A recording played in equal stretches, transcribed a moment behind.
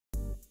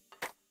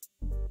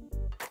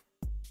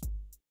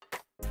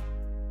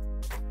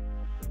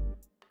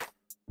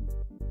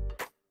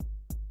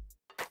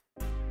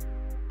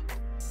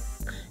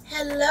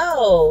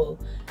Hello.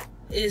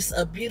 It's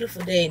a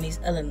beautiful day in these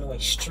Illinois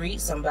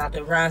streets. I'm about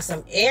to run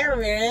some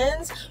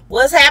errands.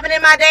 What's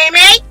happening, my day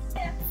mate?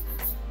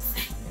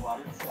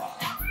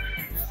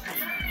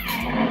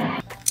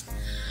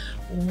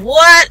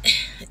 What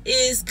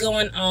is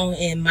going on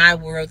in my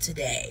world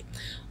today?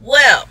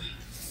 Well,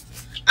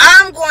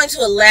 I'm going to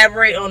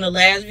elaborate on the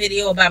last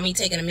video about me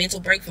taking a mental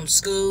break from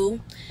school.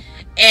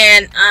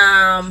 And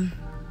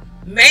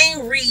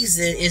main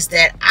reason is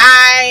that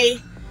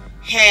I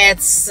had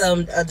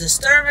a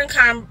disturbing,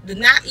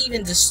 not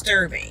even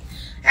disturbing,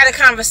 had a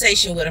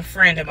conversation with a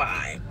friend of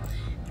mine,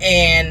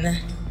 and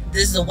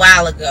this is a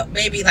while ago,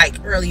 maybe like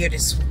earlier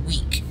this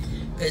week,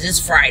 because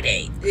it's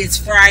Friday,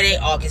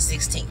 August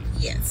 16th,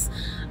 yes.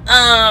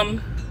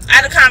 I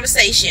had a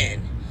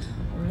conversation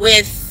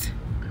with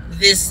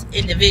this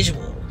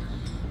individual,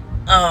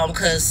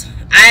 because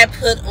I had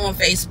put on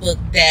Facebook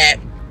that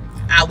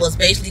I was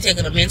basically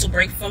taking a mental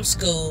break from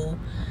school.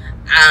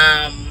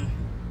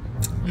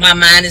 My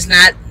mind is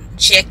not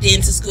checked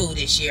into school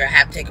this year. I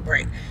have to take a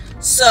break.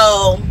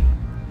 So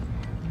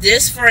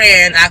this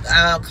friend,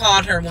 I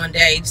called her one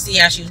day to see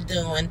how she was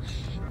doing,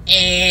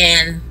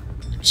 and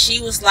she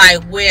was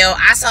like, well,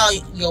 I saw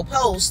your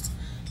post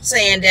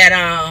saying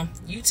that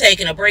you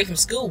taking a break from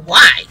school.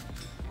 Why?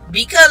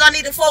 Because I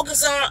need to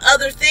focus on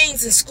other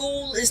things, and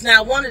school is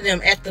not one of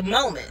them at the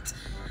moment.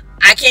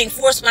 I can't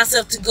force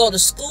myself to go to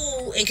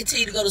school and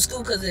continue to go to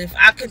school, because if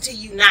I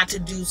continue not to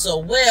do so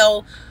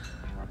well,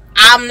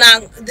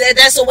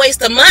 that's a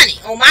waste of money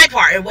on my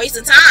part, a waste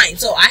of time.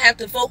 So I have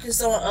to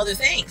focus on other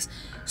things.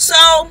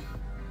 So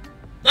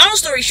long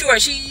story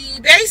short, she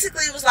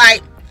basically was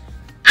like,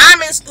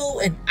 I'm in school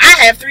and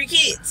I have 3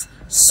 kids.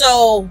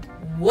 So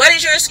what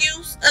is your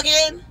excuse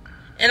again?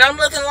 And I'm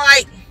looking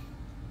like,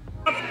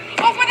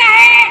 off with the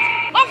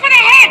head! Off with the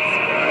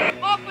head!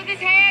 Off with his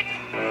head!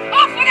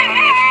 Off with the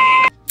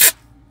head!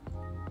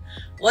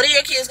 what do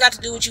your kids got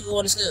to do with you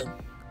going to school?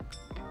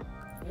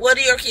 What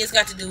do your kids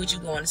got to do with you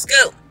going to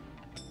school?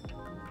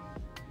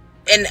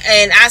 And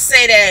I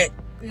say that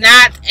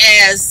not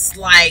as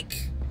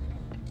like,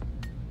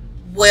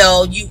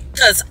 well,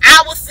 because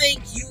I would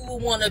think you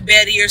would want to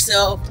better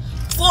yourself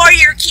for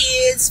your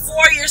kids,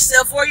 for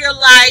yourself, for your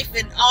life,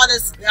 and all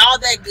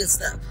that good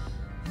stuff.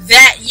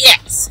 That,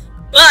 yes.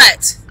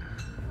 But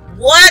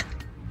what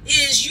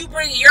is you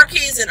bringing your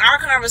kids in our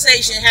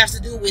conversation has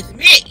to do with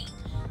me?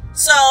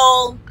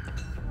 So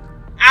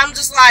I'm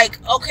just like,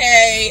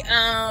 okay,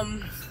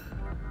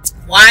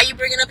 why are you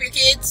bringing up your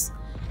kids?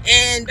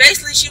 And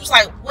basically she was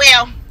like,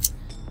 well,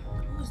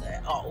 who's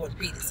that? Oh,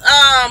 orthopedics.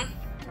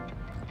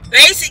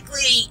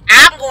 Basically,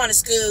 I'm going to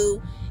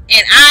school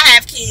and I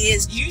have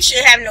kids. You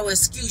should have no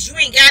excuse. You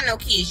ain't got no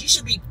kids. You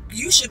should be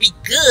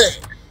good.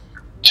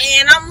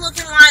 And I'm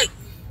looking like,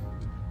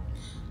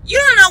 you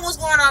don't know what's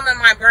going on in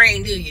my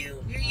brain, do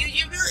you?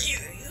 You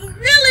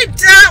really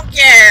don't,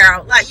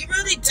 girl. Like, you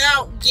really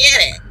don't get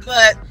it.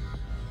 But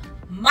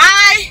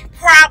my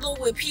problem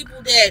with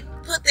people that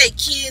put their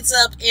kids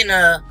up in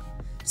a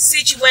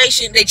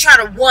situation, they try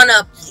to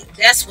one-up you.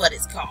 That's what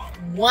it's called.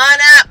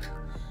 One-up.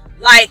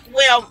 Like,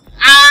 well,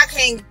 I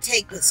can't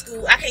take the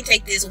school, I can't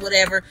take this or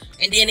whatever,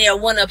 and then they'll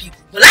one-up you.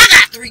 Well, I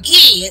got 3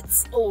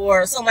 kids,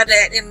 or something like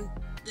that, and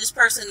this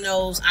person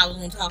knows I was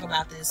going to talk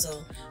about this,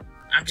 so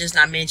I'm just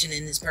not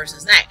mentioning this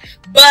person's name.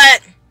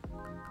 But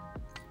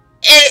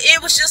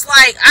it was just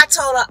like, I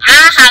told her,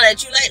 I'll holler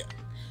at you later.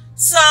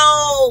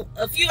 So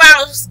a few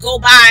hours go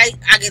by,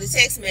 I get a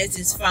text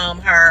message from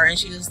her, and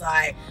she was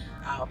like,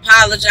 I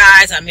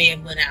apologize, I may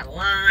have went out of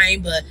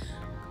line, but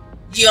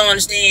you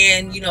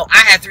understand, I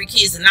have 3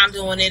 kids and I'm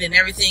doing it and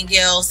everything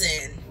else.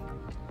 And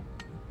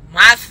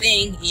my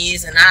thing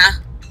is, and I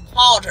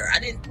called her, I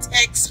didn't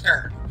text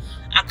her,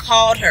 I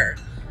called her.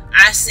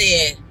 I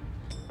said,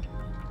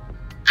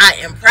 I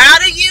am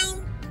proud of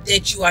you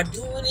that you are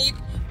doing it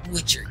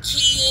with your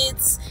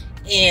kids,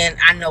 and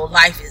I know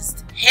life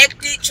is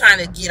hectic trying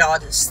to get all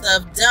this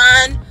stuff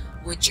done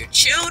with your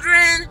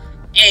children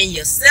and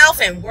yourself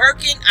and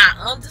working.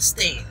 I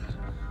understand,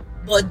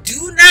 but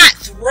do not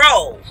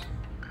throw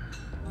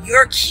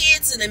your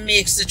kids in the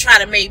mix to try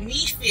to make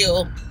me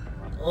feel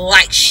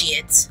like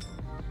shit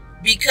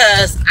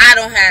because I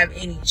don't have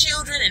any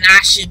children and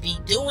I should be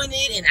doing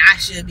it, and I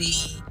should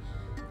be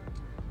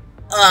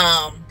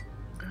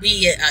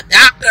a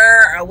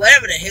doctor or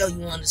whatever the hell you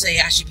want to say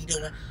I should be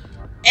doing.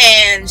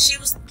 And she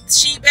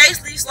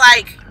basically was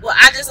like, well,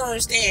 I just don't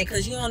understand,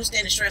 because you don't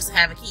understand the stress of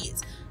having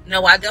kids.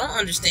 No, I don't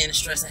understand the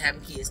stress of having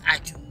kids. I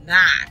do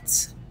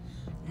not.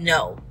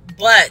 No.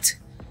 But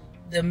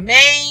the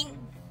main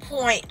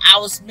point I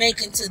was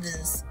making to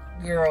this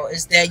girl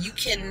is that you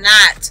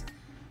cannot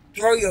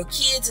throw your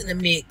kids in the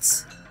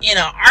mix in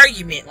an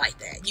argument like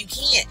that. You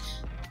can't.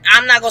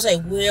 I'm not going to say,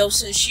 well,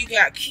 since she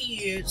got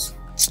kids,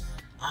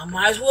 I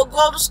might as well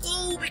go to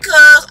school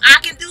because I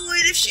can do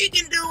it if she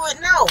can do it.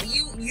 No,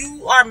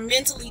 you are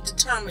mentally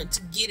determined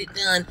to get it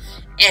done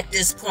at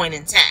this point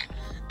in time.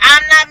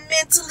 I'm not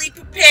mentally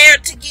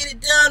prepared to get it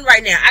done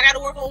right now. I got to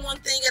work on one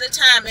thing at a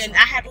time, and I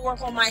have to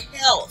work on my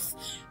health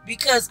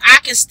because I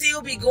can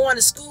still be going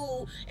to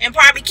school and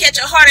probably catch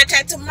a heart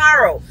attack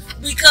tomorrow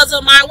because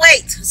of my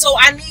weight. So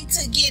I need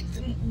to get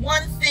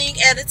one thing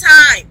at a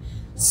time.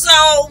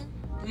 So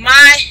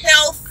my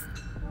health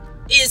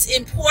is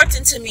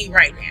important to me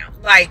right now.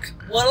 Like,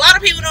 what a lot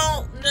of people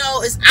don't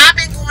know is I've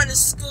been going to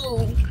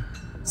school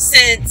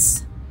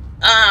since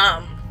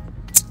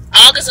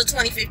August of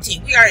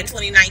 2015. We are in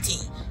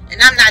 2019,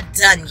 and I'm not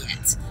done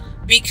yet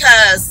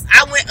because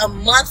I went a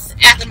month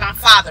after my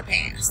father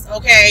passed.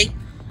 Okay,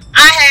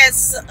 I had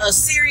a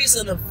series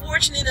of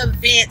unfortunate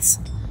events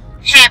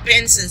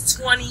happen since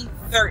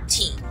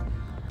 2013,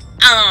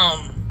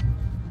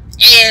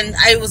 and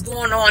it was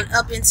going on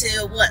up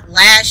until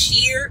last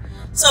year.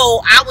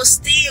 So I was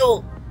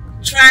still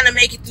trying to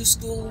make it through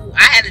school.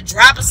 I had to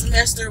drop a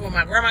semester when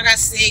my grandma got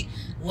sick,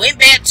 went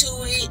back to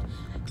it,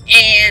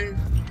 and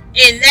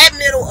in that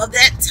middle of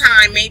that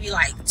time, maybe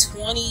like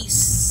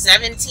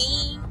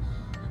 2017,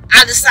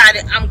 I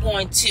decided I'm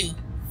going to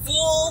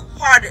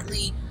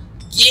full-heartedly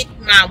get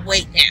my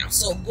weight down.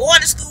 So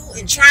going to school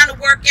and trying to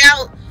work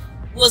out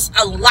was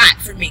a lot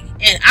for me,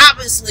 and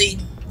obviously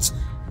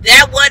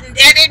that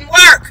didn't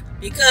work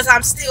because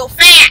I'm still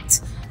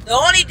fat. The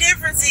only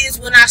difference is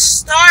when I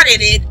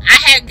started it, I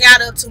had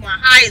got up to my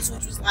highest,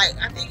 which was like,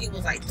 I think it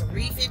was like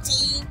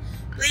 315.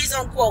 Please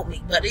don't quote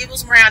me, but it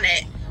was around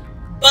that.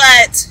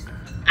 But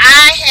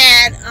I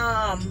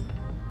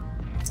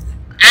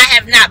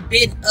have not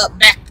been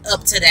back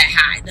up to that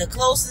high. The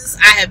closest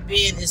I have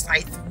been is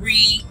like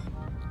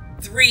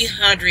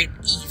 300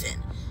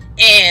 even.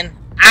 And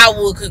I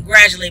will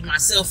congratulate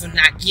myself for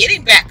not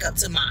getting back up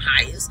to my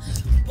highest.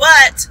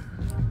 But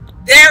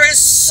there is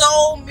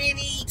so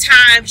many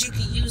times you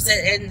can use that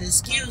as an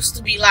excuse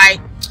to be like,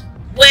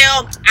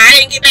 well, I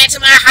didn't get back to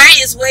my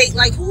highest weight.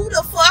 Like, who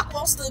the fuck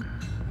wants to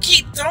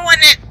keep throwing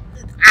that?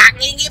 I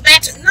didn't get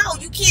back to. No,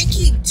 you can't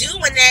keep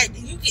doing that.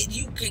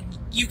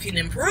 You can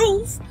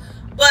improve,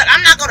 but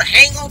I'm not gonna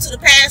hang on to the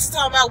past and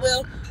talk about,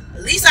 well,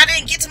 at least I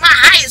didn't get to my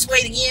highest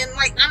weight again.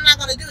 Like, I'm not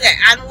gonna do that.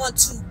 I want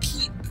to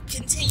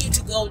continue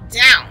to go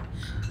down.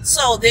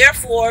 So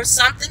therefore,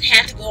 something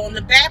had to go on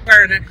the back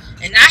burner,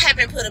 and I have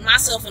been putting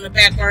myself on the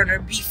back burner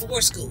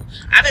before school.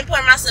 I've been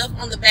putting myself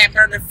on the back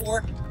burner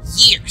for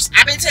years.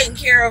 I've been taking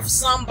care of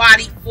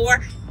somebody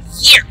for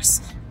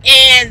years,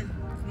 and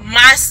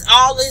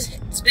all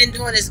it's been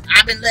doing is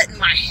I've been letting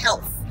my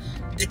health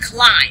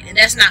decline, and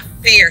that's not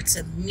fair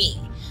to me.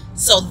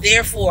 So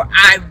therefore,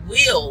 I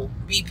will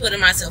be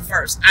putting myself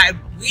first. I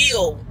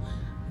will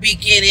be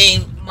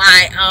getting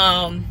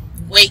my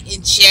weight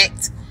in check,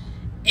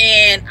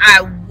 and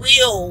I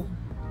will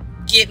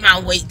get my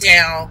weight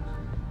down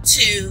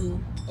to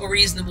a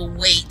reasonable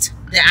weight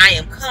that I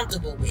am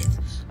comfortable with.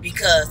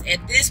 Because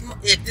at this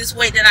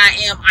weight that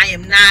I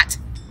am not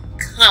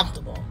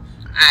comfortable.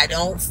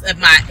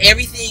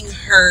 Everything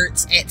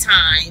hurts at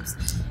times,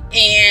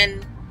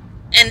 and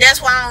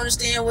that's why I don't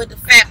understand what the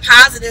fat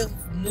positive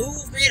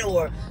movement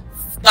or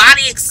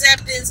body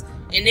acceptance.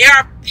 And there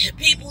are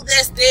people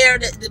that's there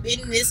that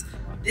in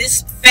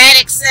this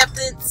fat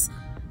acceptance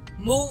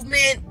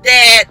movement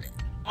that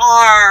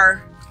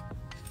are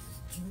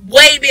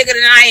way bigger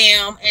than I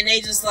am, and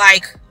they just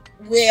like,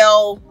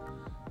 well,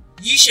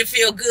 you should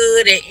feel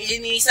good at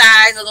any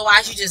size,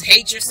 otherwise you just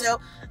hate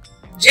yourself.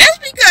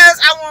 Just because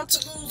I want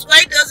to lose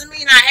weight doesn't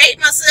mean I hate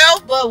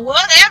myself, but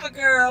whatever,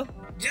 girl,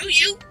 do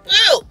you?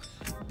 Boo.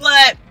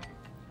 But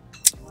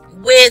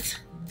with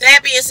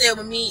that being said,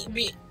 with me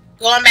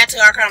going back to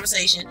our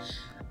conversation,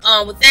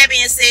 with that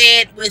being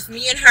said, with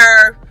me and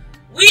her,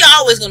 we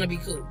always gonna be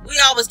cool. We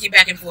always get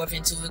back and forth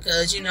into it,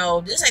 because you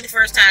know, this ain't the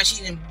first time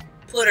she didn't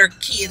put her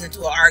kids into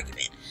an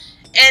argument.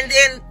 And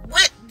then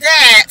with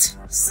that,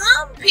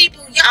 some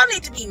people, y'all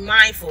need to be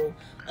mindful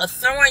of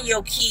throwing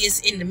your kids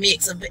in the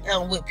mix of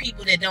with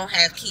people that don't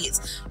have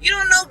kids. You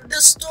don't know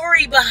the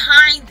story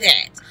behind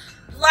that.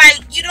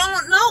 Like, you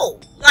don't know.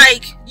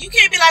 Like, you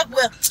can't be like,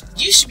 well,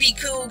 you should be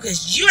cool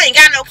because you ain't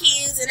got no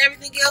kids and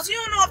everything else. You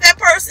don't know if that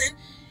person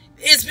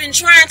has been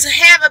trying to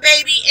have a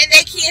baby and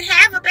they can't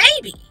have a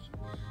baby.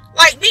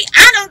 Like me,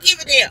 I don't give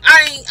a damn.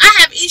 I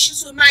have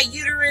issues with my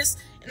uterus,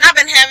 and I've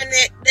been having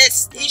that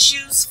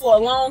issues for a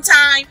long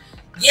time.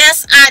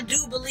 Yes, I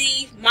do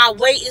believe my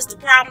weight is the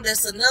problem.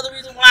 That's another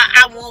reason why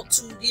I want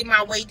to get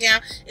my weight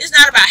down. It's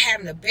not about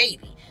having a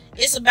baby.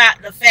 It's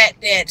about the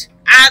fact that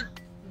I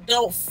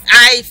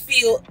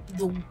feel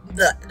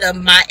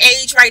my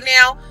age right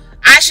now,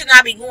 I should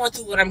not be going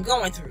through what I'm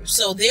going through.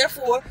 So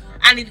therefore,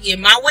 I need to get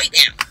my weight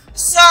down.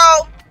 So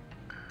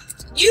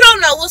you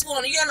don't know what's going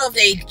on. You don't know if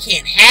they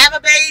can't have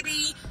a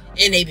baby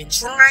and they've been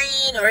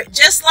trying, or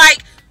just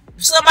like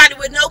somebody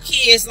with no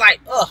kids, like,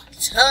 oh,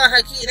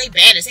 her kids, they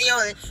bad as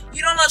hell.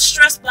 You don't know the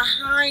stress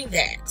behind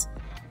that.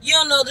 You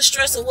don't know the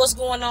stress of what's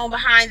going on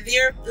behind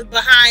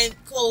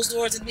closed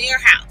doors in their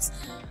house.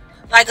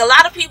 Like, a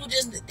lot of people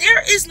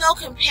there is no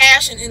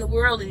compassion in the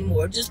world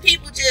anymore. Just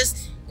people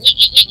just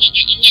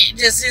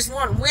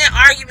want to win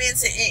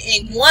arguments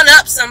and one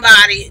up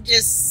somebody. It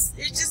just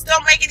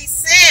don't make any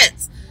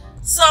sense.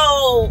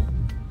 So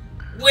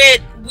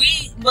but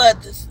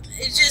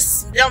it's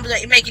just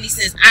don't make any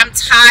sense. I'm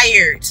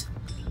tired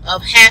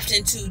of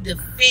having to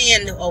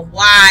defend or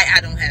why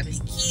I don't have any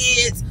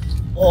kids,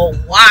 or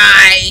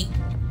why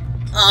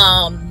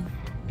I'm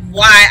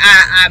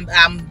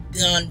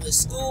done with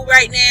school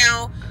right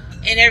now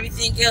and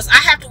everything else. I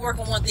have to work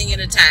on one thing at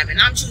a time, and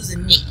I'm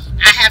choosing me.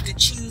 I have to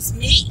choose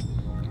me.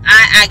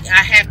 I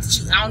have to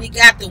choose. I only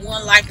got the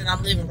one life that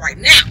I'm living right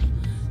now.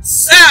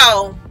 So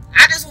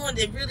I just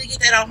wanted to really get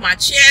that off my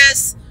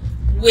chest.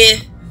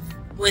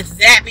 With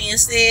that being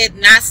said,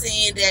 not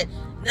saying that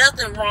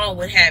nothing wrong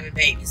with having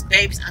babies.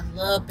 Babies, I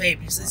love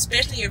babies,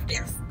 especially if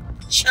they're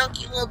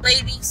chunky little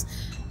babies.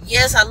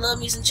 Yes, I love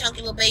me some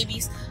chunky little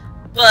babies,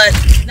 but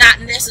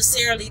not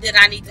necessarily that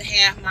I need to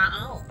have my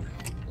own.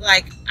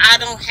 Like, I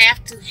don't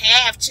have to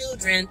have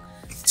children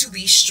to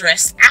be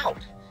stressed out.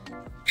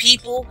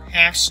 People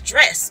have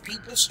stress.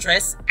 People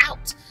stress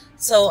out.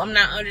 So I'm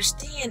not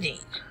understanding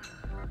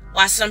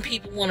why some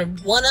people want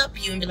to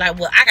one-up you and be like,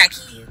 well, I got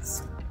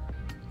kids.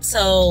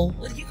 So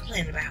what are you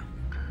complaining about?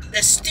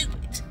 That's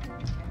stupid.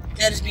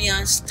 That is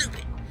beyond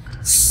stupid.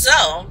 So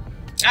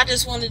I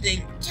just wanted to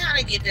kind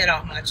of get that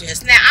off my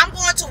chest. Now I'm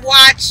going to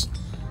watch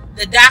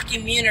the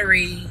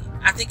documentary.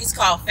 I think it's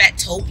called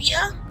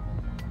Fatopia.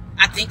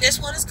 I think that's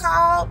what it's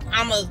called.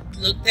 I'm going to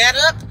look that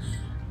up.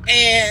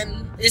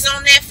 And it's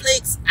on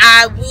Netflix.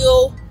 I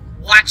will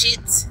watch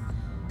it.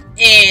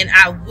 And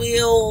I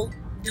will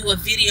do a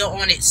video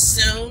on it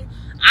soon.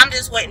 I'm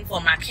just waiting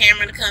for my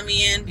camera to come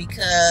in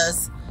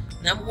because,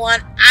 number one,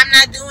 I'm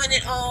not doing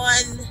it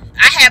on...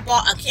 I had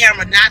bought a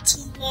camera not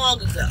too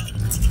long ago.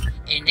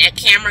 And that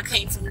camera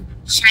came from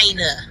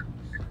China.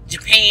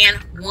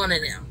 Japan, one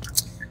of them.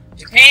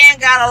 Japan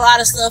got a lot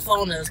of stuff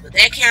on us, but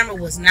that camera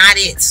was not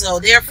it. So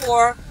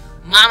therefore,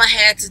 Mama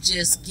had to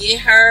just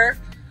get her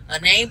a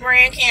name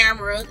brand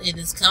camera. It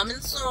is coming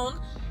soon.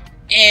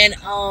 And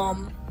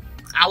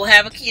I will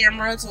have a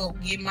camera to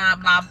give my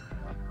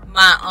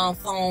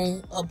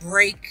phone a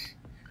break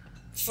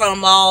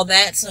from all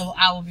that. So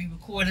I will be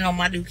recording on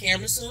my new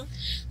camera soon.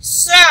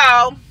 So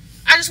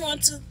I just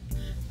want to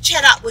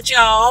chat out with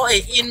y'all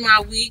and end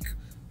my week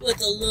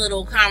with a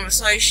little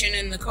conversation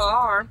in the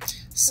car.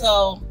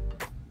 So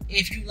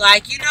if you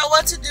like, you know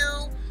what to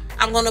do.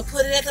 I'm going to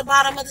put it at the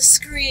bottom of the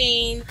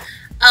screen.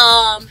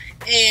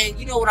 And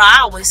you know what I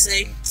always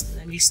say.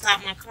 Let me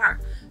stop my car.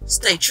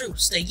 Stay true,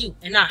 stay you,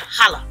 and I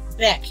holla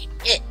back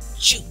at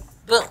you.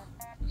 Boom.